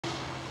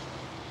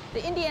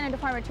The Indiana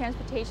Department of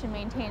Transportation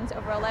maintains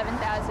over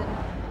 11,000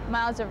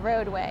 miles of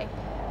roadway,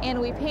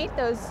 and we paint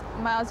those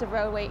miles of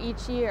roadway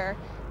each year,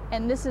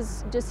 and this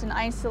is just an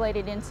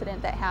isolated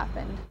incident that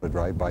happened. A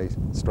drive-by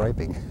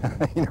striping,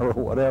 or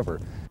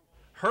whatever.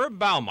 Herb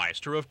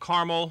Baumeister of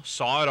Carmel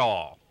saw it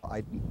all.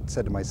 I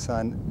said to my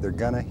son, they're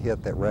gonna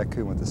hit that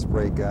raccoon with a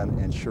spray gun,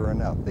 and sure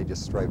enough, they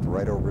just striped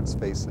right over its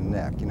face and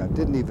neck.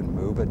 Didn't even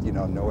move it,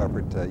 no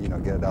effort to,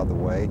 get it out of the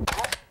way.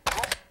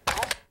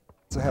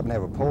 So I happened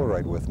to have a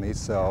Polaroid with me,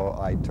 so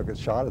I took a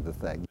shot at the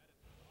thing.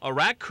 A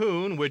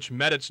raccoon, which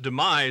met its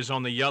demise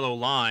on the yellow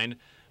line,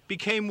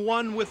 became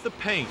one with the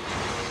paint.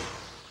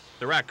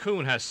 The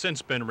raccoon has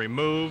since been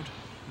removed.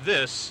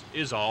 This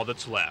is all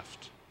that's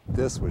left.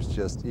 This was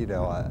just,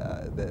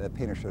 the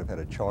painter should have had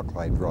a chalk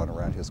line drawn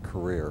around his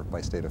career by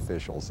state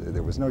officials.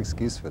 There was no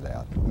excuse for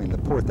that. I mean, the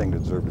poor thing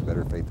deserved a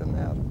better fate than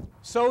that.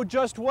 So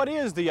just what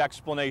is the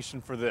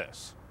explanation for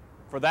this?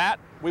 For that,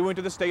 we went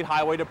to the State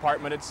Highway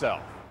Department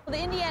itself. The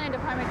Indiana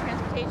Department of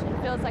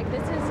Transportation feels like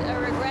this is a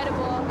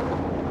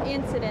regrettable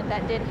incident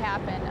that did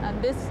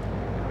happen. This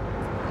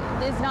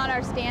is not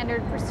our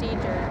standard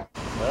procedure.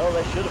 Well,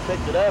 they should have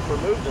picked it up or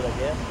moved it, I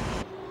guess.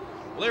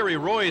 Larry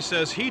Roy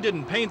says he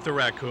didn't paint the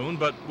raccoon,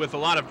 but with a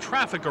lot of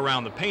traffic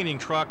around the painting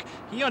truck,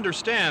 he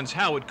understands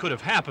how it could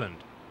have happened.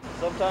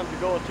 Sometimes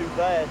you're going too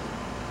fast,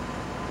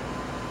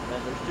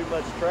 and there's too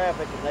much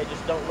traffic, and they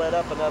just don't let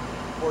up enough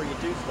before you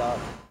do stop.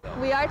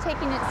 We are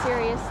taking it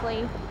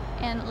seriously,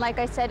 and like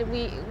I said,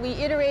 we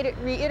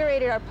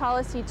reiterated our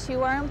policy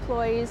to our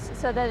employees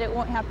so that it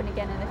won't happen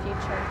again in the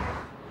future.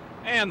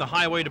 And the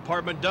Highway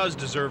Department does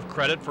deserve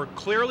credit for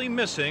clearly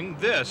missing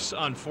this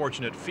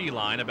unfortunate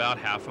feline about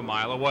half a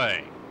mile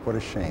away. What a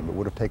shame. It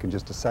would have taken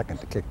just a second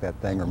to kick that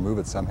thing or move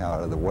it somehow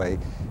out of the way.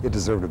 It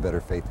deserved a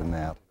better fate than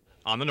that.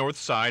 On the north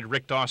side,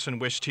 Rick Dawson,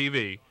 Wish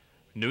TV,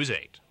 News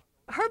 8.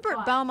 Herbert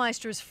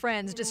Baumeister's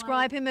friends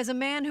describe him as a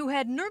man who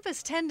had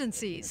nervous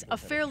tendencies, a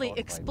fairly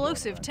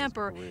explosive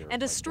temper,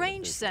 and a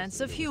strange sense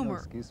of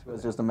humor. He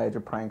was just a major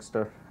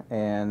prankster,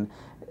 and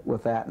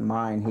with that in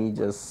mind, he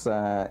just,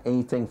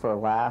 anything for a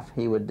laugh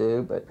he would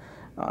do, but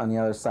on the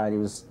other side, he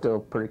was still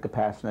pretty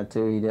compassionate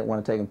too. He didn't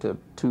want to take him to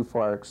too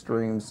far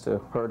extremes to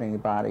hurt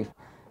anybody.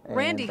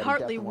 Randy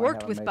Hartley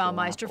worked with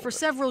Baumeister for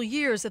several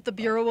years at the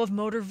Bureau of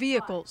Motor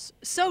Vehicles.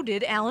 So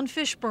did Alan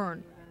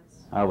Fishburne.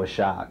 I was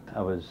shocked.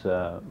 I was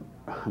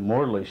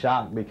mortally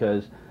shocked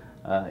because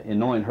in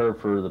knowing Herb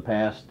for the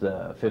past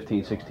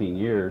 15, 16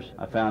 years,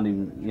 I found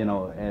him,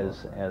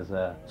 as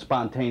a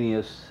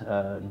spontaneous,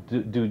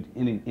 do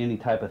any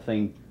type of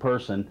thing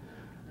person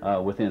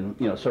within,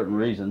 certain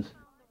reasons.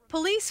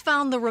 Police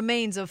found the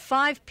remains of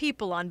 5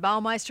 people on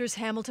Baumeister's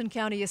Hamilton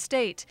County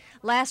estate.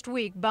 Last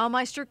week,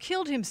 Baumeister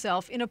killed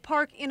himself in a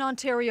park in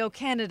Ontario,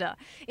 Canada.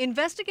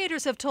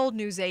 Investigators have told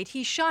News 8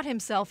 he shot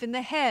himself in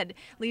the head,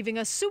 leaving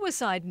a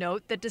suicide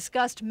note that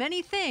discussed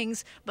many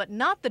things, but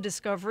not the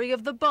discovery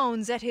of the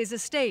bones at his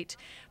estate.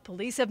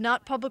 Police have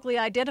not publicly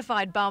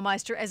identified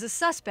Baumeister as a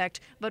suspect,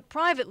 but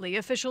privately,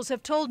 officials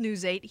have told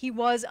News 8 he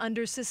was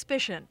under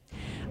suspicion.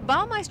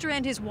 Baumeister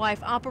and his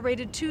wife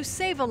operated 2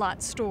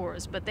 Save-A-Lot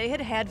stores, but they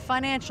had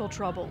financial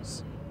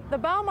troubles. The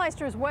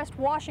Baumeister's West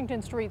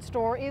Washington Street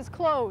store is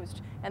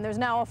closed, and there's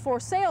now a for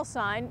sale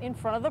sign in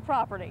front of the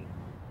property.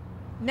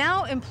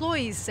 Now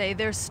employees say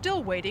they're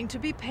still waiting to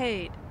be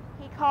paid.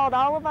 He called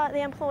all of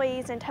the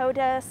employees and told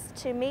us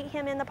to meet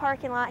him in the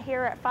parking lot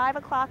here at 5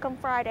 o'clock on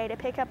Friday to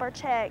pick up our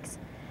checks.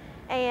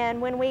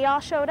 And when we all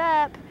showed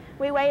up,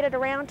 we waited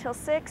around till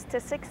 6 to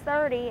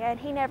 6:30, and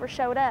he never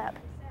showed up.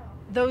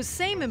 Those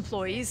same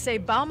employees say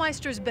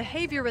Baumeister's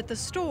behavior at the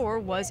store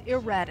was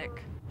erratic.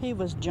 He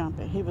was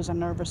jumpy. He was a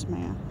nervous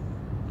man.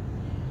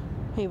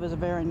 He was a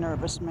very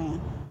nervous man.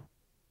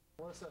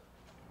 Large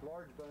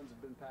bones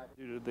have been packed.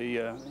 Due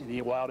to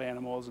the wild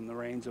animals and the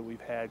rains that we've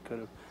had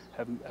could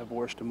have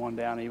washed them on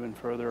down even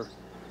further.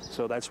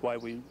 So that's why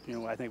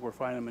I think we're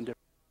finding them in different.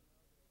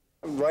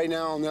 Right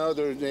now, no,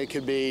 they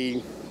could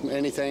be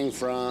anything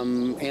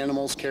from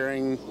animals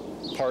carrying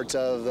parts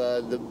of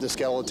the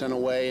skeleton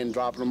away and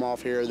dropping them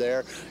off here or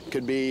there.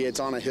 Could be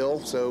it's on a hill,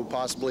 so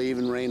possibly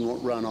even rain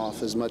won't run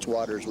off as much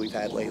water as we've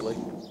had lately.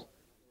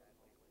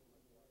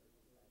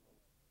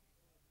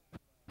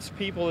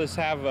 People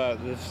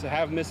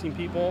have missing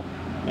people,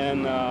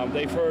 and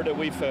they've heard that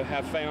we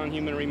have found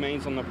human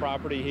remains on the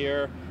property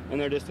here, and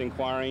they're just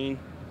inquiring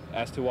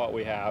as to what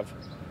we have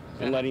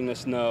and letting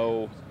us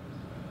know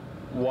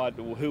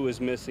who is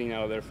missing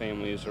out of their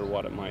families or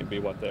what it might be,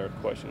 what their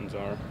questions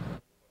are.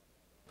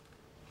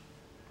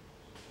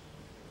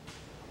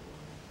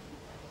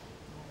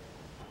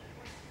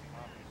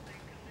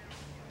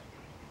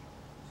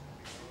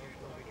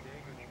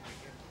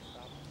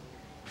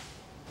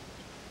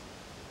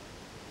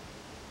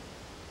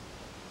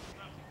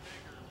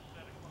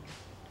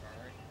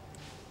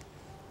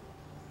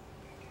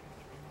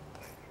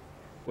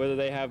 Whether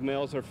they have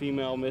males or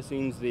female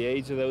missings, the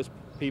age of those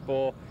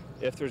people,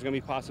 if there's going to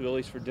be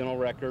possibilities for dental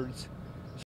records,